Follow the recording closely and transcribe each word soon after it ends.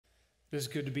It is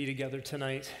good to be together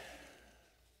tonight.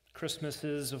 Christmas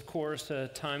is, of course, a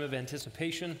time of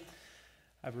anticipation.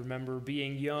 I remember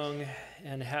being young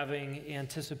and having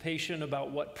anticipation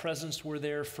about what presents were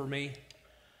there for me.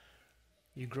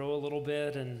 You grow a little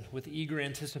bit, and with eager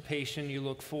anticipation, you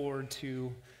look forward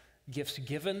to gifts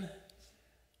given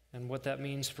and what that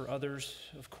means for others.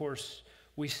 Of course,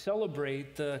 we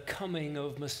celebrate the coming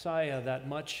of Messiah, that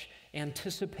much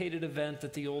anticipated event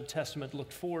that the Old Testament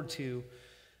looked forward to,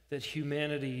 that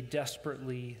humanity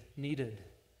desperately needed.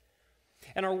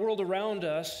 And our world around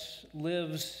us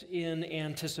lives in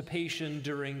anticipation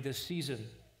during this season,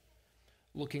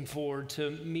 looking forward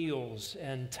to meals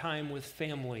and time with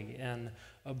family and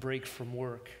a break from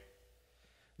work.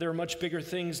 There are much bigger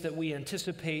things that we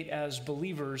anticipate as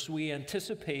believers. We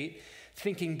anticipate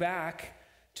thinking back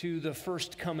to the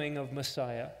first coming of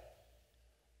Messiah.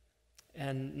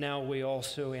 And now we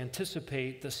also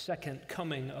anticipate the second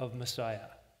coming of Messiah.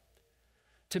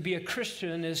 To be a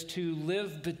Christian is to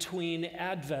live between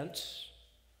Advents,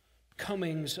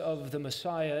 comings of the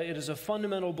Messiah. It is a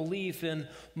fundamental belief in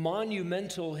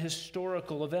monumental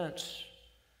historical events.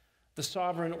 The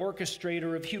sovereign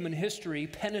orchestrator of human history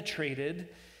penetrated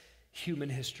human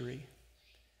history,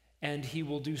 and he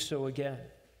will do so again.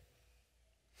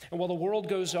 And while the world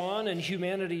goes on and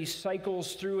humanity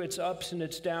cycles through its ups and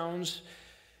its downs,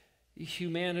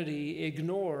 humanity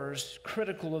ignores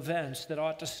critical events that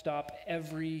ought to stop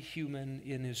every human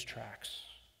in his tracks.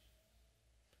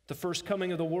 The first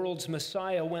coming of the world's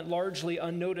Messiah went largely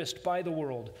unnoticed by the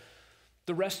world.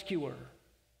 The rescuer,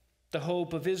 the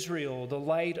hope of Israel, the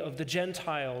light of the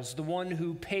Gentiles, the one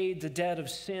who paid the debt of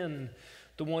sin,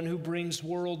 the one who brings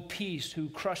world peace, who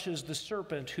crushes the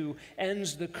serpent, who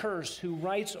ends the curse, who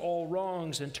rights all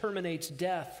wrongs and terminates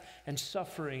death and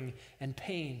suffering and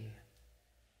pain.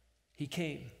 He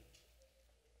came.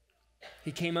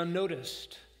 He came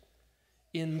unnoticed,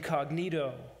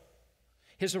 incognito.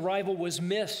 His arrival was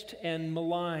missed and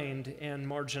maligned and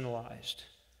marginalized,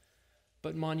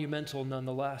 but monumental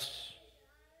nonetheless.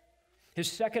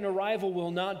 His second arrival will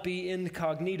not be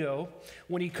incognito.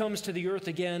 When he comes to the earth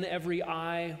again, every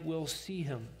eye will see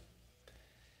him.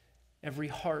 Every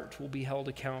heart will be held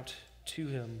account to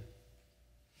him.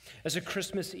 As a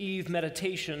Christmas Eve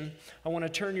meditation, I want to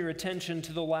turn your attention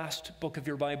to the last book of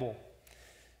your Bible.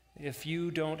 If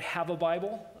you don't have a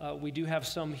Bible, we do have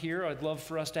some here. I'd love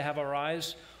for us to have our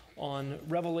eyes on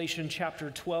Revelation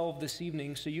chapter 12 this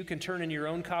evening, so you can turn in your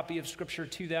own copy of Scripture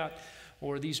to that,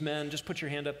 or these men, just put your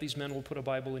hand up. These men will put a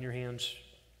Bible in your hands.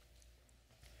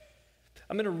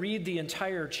 I'm going to read the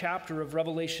entire chapter of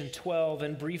Revelation 12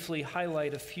 and briefly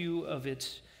highlight a few of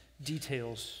its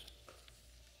details.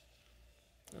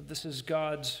 This is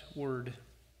God's word.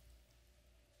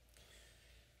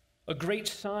 A great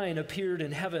sign appeared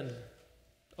in heaven,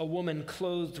 a woman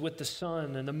clothed with the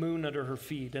sun and the moon under her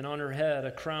feet, and on her head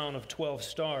a crown of 12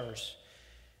 stars,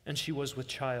 and she was with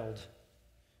child.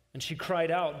 And she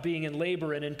cried out, being in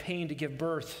labor and in pain to give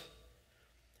birth.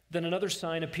 Then another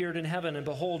sign appeared in heaven, and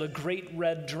behold, a great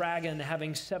red dragon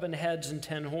having 7 heads and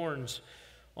 10 horns.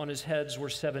 On his heads were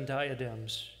 7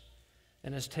 diadems.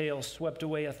 And his tail swept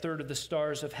away a third of the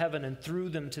stars of heaven and threw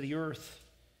them to the earth.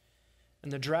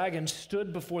 And the dragon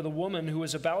stood before the woman who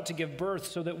was about to give birth,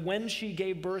 so that when she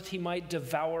gave birth, he might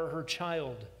devour her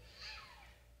child.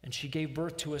 And she gave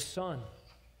birth to a son,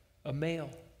 a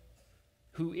male,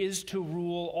 who is to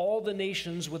rule all the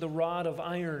nations with a rod of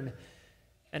iron.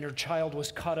 And her child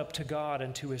was caught up to God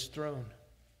and to his throne.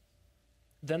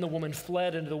 Then the woman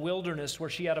fled into the wilderness, where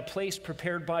she had a place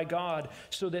prepared by God,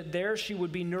 so that there she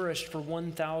would be nourished for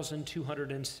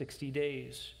 1,260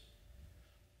 days.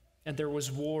 And there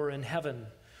was war in heaven,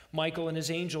 Michael and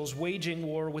his angels waging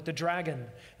war with the dragon,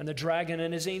 and the dragon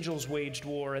and his angels waged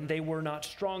war, and they were not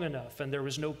strong enough, and there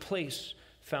was no place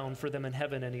found for them in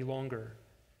heaven any longer.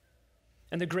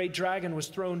 And the great dragon was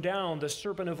thrown down, the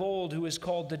serpent of old, who is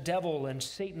called the devil and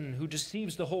Satan, who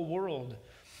deceives the whole world.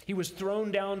 He was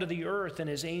thrown down to the earth, and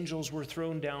his angels were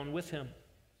thrown down with him.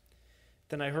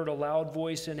 Then I heard a loud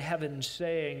voice in heaven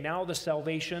saying, "Now the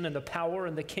salvation and the power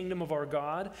and the kingdom of our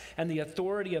God and the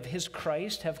authority of his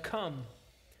Christ have come.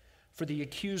 For the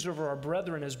accuser of our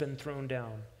brethren has been thrown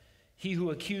down, he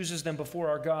who accuses them before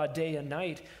our God day and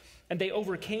night. And they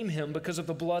overcame him because of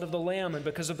the blood of the Lamb and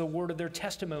because of the word of their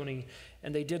testimony,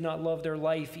 and they did not love their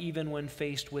life even when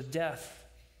faced with death.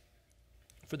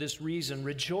 For this reason,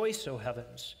 rejoice, O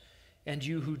heavens, and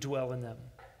you who dwell in them.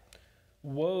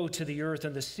 Woe to the earth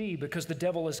and the sea, because the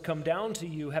devil has come down to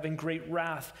you, having great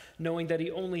wrath, knowing that he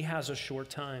only has a short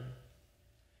time.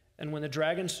 And when the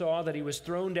dragon saw that he was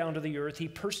thrown down to the earth, he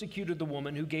persecuted the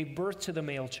woman who gave birth to the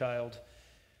male child.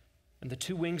 And the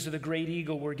 2 wings of the great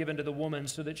eagle were given to the woman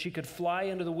so that she could fly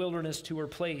into the wilderness to her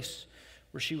place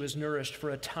where she was nourished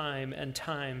for a time and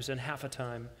times and half a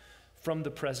time from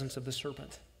the presence of the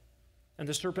serpent. And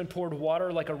the serpent poured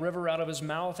water like a river out of his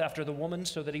mouth after the woman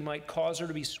so that he might cause her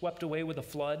to be swept away with a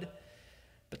flood.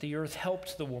 But the earth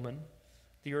helped the woman.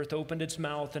 The earth opened its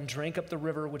mouth and drank up the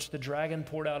river which the dragon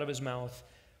poured out of his mouth.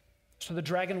 So the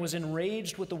dragon was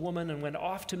enraged with the woman and went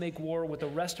off to make war with the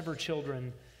rest of her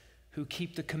children who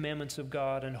keep the commandments of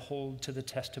God and hold to the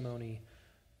testimony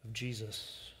of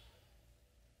Jesus.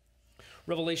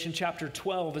 Revelation chapter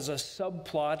 12 is a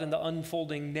subplot in the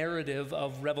unfolding narrative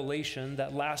of Revelation,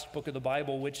 that last book of the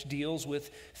Bible, which deals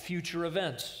with future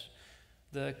events,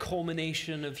 the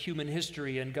culmination of human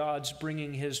history and God's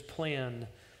bringing his plan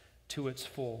to its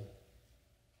full.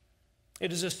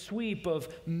 It is a sweep of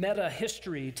meta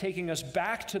history, taking us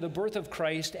back to the birth of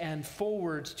Christ and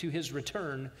forwards to his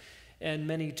return, and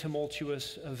many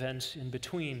tumultuous events in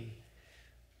between.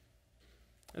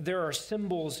 There are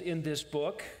symbols in this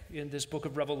book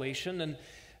of Revelation, and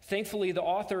thankfully the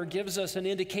author gives us an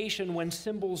indication when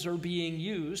symbols are being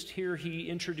used. Here he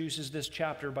introduces this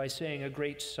chapter by saying a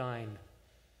great sign.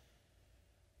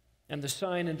 And the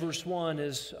sign in verse 1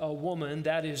 is a woman,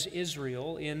 that is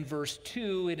Israel. In verse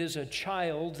 2, it is a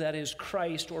child, that is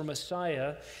Christ or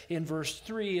Messiah. In verse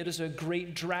 3, it is a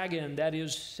great dragon, that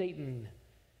is Satan.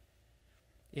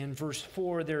 In verse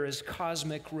 4, there is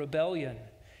cosmic rebellion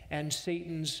and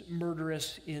Satan's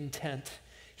murderous intent.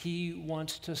 He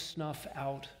wants to snuff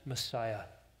out Messiah.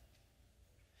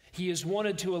 He has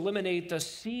wanted to eliminate the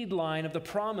seed line of the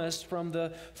promise from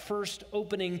the first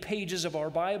opening pages of our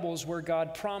Bibles, where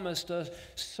God promised a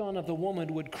son of the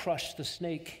woman would crush the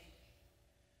snake.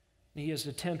 He has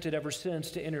attempted ever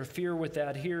since to interfere with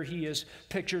that. Here he is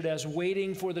pictured as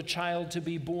waiting for the child to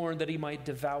be born that he might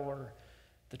devour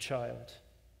the child.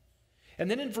 And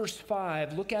then in verse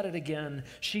 5, look at it again.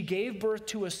 She gave birth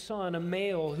to a son, a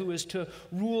male, who is to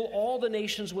rule all the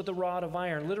nations with a rod of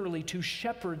iron, literally to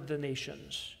shepherd the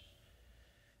nations.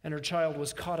 And her child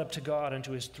was caught up to God and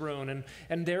to his throne.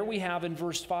 And there we have in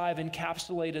verse 5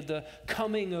 encapsulated the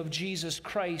coming of Jesus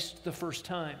Christ the first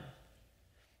time.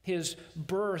 His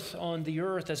birth on the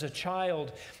earth as a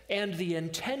child, and the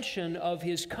intention of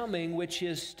his coming, which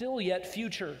is still yet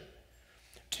future,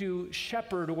 to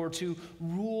shepherd or to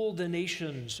rule the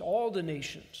nations, all the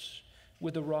nations,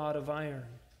 with a rod of iron.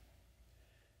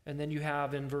 And then you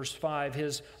have in verse 5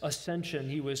 his ascension.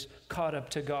 He was caught up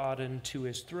to God and to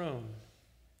his throne.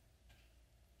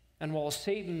 And while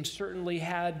Satan certainly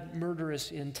had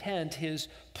murderous intent, his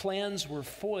plans were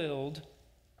foiled,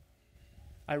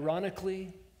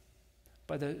 ironically,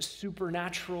 by the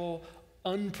supernatural,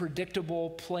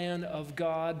 unpredictable plan of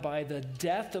God, by the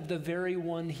death of the very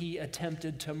one he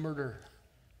attempted to murder.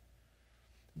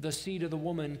 The seed of the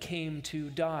woman came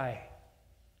to die,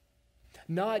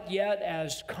 not yet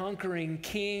as conquering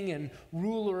king and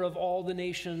ruler of all the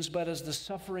nations, but as the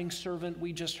suffering servant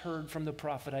we just heard from the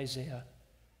prophet Isaiah,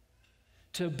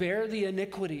 to bear the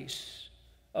iniquities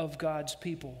of God's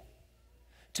people,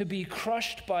 to be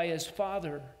crushed by his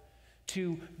Father,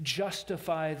 to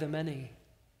justify the many.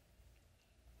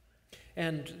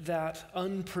 And that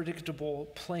unpredictable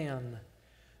plan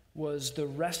was the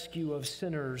rescue of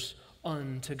sinners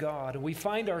unto God. We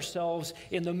find ourselves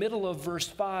in the middle of verse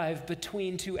 5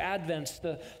 between two advents,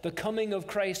 the coming of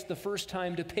Christ the first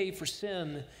time to pay for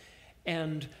sin,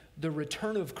 and the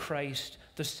return of Christ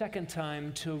the second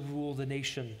time to rule the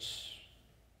nations.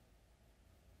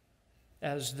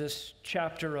 As this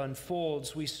chapter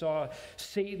unfolds, we saw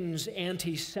Satan's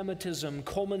anti-Semitism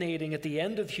culminating at the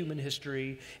end of human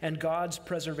history and God's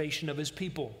preservation of his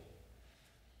people.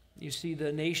 You see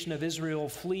the nation of Israel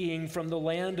fleeing from the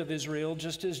land of Israel,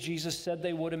 just as Jesus said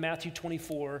they would in Matthew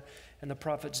 24, and the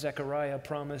prophet Zechariah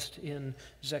promised in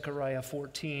Zechariah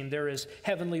 14. There is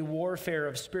heavenly warfare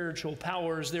of spiritual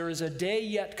powers. There is a day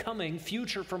yet coming,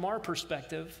 future from our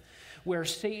perspective, where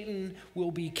Satan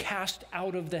will be cast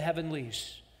out of the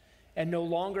heavenlies and no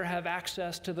longer have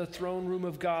access to the throne room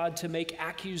of God to make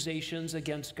accusations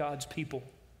against God's people.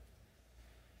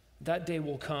 That day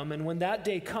will come, and when that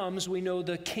day comes, we know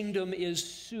the kingdom is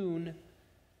soon,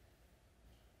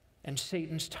 and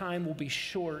Satan's time will be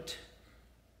short.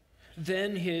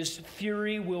 Then his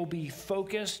fury will be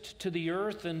focused to the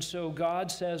earth, and so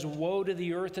God says, woe to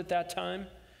the earth at that time.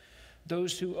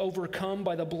 Those who overcome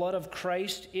by the blood of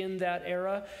Christ in that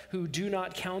era, who do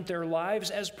not count their lives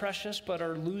as precious but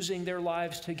are losing their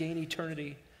lives to gain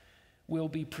eternity, will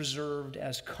be preserved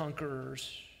as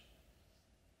conquerors.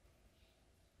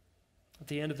 At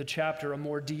the end of the chapter, a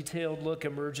more detailed look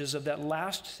emerges of that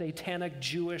last satanic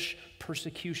Jewish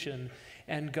persecution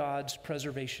and God's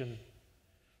preservation.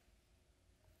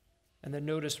 And then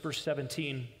notice verse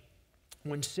 17.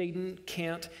 When Satan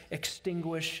can't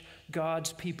extinguish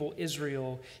God's people,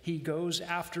 Israel, he goes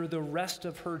after the rest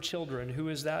of her children. Who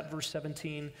is that? Verse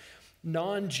 17.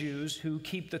 Non-Jews who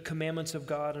keep the commandments of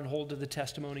God and hold to the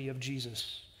testimony of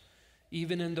Jesus.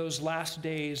 Even in those last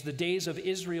days, the days of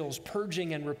Israel's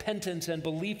purging and repentance and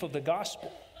belief of the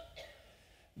gospel,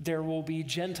 there will be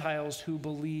Gentiles who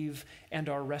believe and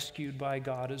are rescued by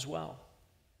God as well.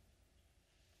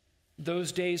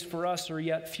 Those days for us are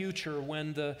yet future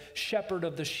when the shepherd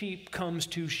of the sheep comes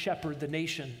to shepherd the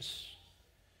nations.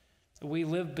 We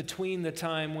live between the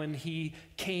time when he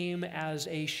came as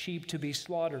a sheep to be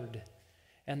slaughtered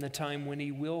and the time when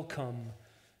he will come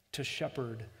to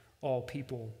shepherd all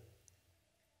people.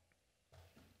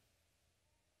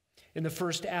 In the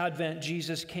first advent,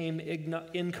 Jesus came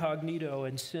incognito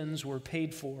and sins were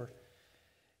paid for.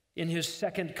 In his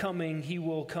second coming, he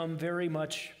will come very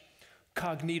much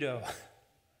cognito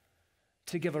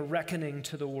to give a reckoning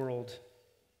to the world.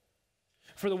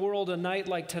 For the world, a night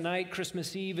like tonight,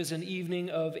 Christmas Eve, is an evening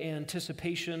of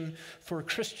anticipation. For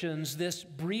Christians, this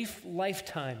brief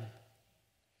lifetime,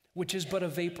 which is but a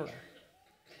vapor,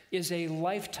 is a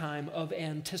lifetime of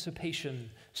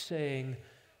anticipation, saying,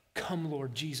 "Come,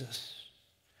 Lord Jesus,"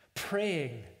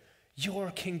 praying,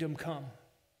 "Your kingdom come."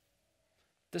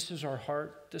 This is our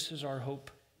heart. This is our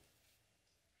hope.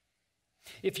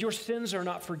 If your sins are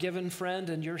not forgiven, friend,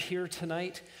 and you're here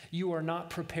tonight, you are not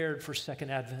prepared for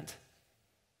Second Advent.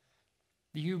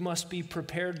 You must be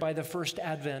prepared by the first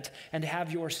advent and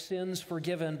have your sins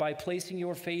forgiven by placing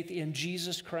your faith in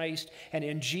Jesus Christ and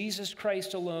in Jesus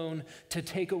Christ alone to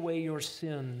take away your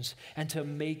sins and to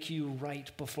make you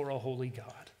right before a holy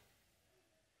God.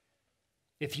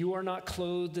 If you are not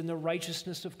clothed in the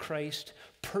righteousness of Christ,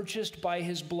 purchased by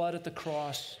his blood at the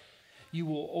cross, you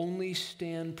will only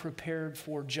stand prepared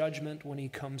for judgment when he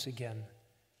comes again.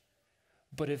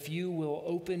 But if you will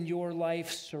open your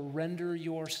life, surrender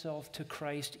yourself to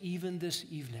Christ even this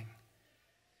evening,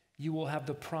 you will have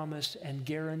the promise and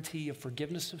guarantee of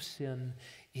forgiveness of sin,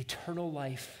 eternal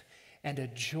life, and a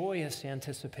joyous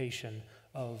anticipation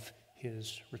of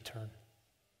his return.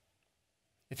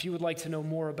 If you would like to know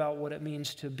more about what it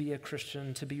means to be a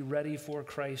Christian, to be ready for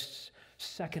Christ's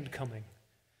second coming,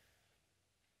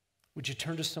 would you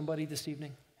turn to somebody this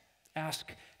evening?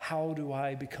 Ask, how do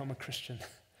I become a Christian?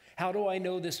 How do I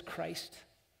know this Christ?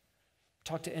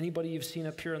 Talk to anybody you've seen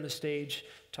up here on the stage.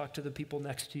 Talk to the people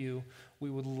next to you. We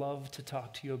would love to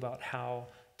talk to you about how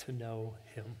to know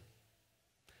him.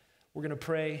 We're going to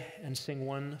pray and sing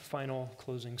one final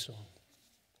closing song.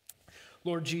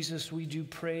 Lord Jesus, we do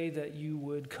pray that you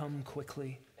would come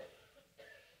quickly.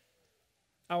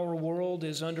 Our world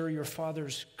is under your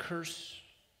Father's curse.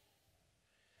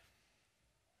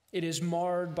 It is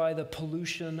marred by the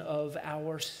pollution of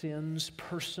our sins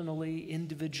personally,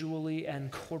 individually,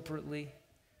 and corporately.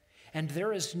 And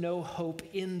there is no hope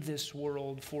in this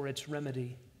world for its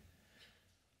remedy.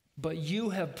 But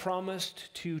you have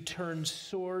promised to turn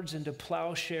swords into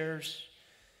plowshares.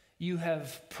 You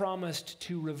have promised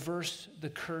to reverse the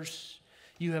curse.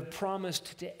 You have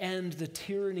promised to end the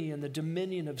tyranny and the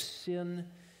dominion of sin.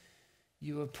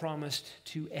 You have promised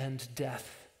to end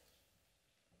death.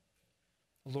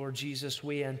 Lord Jesus,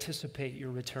 we anticipate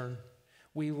your return.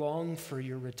 We long for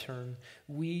your return.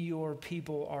 We, your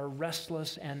people, are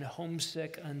restless and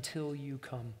homesick until you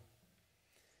come.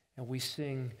 And we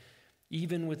sing,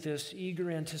 even with this eager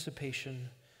anticipation,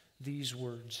 these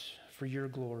words for your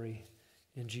glory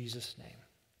in Jesus' name.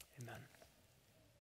 Amen.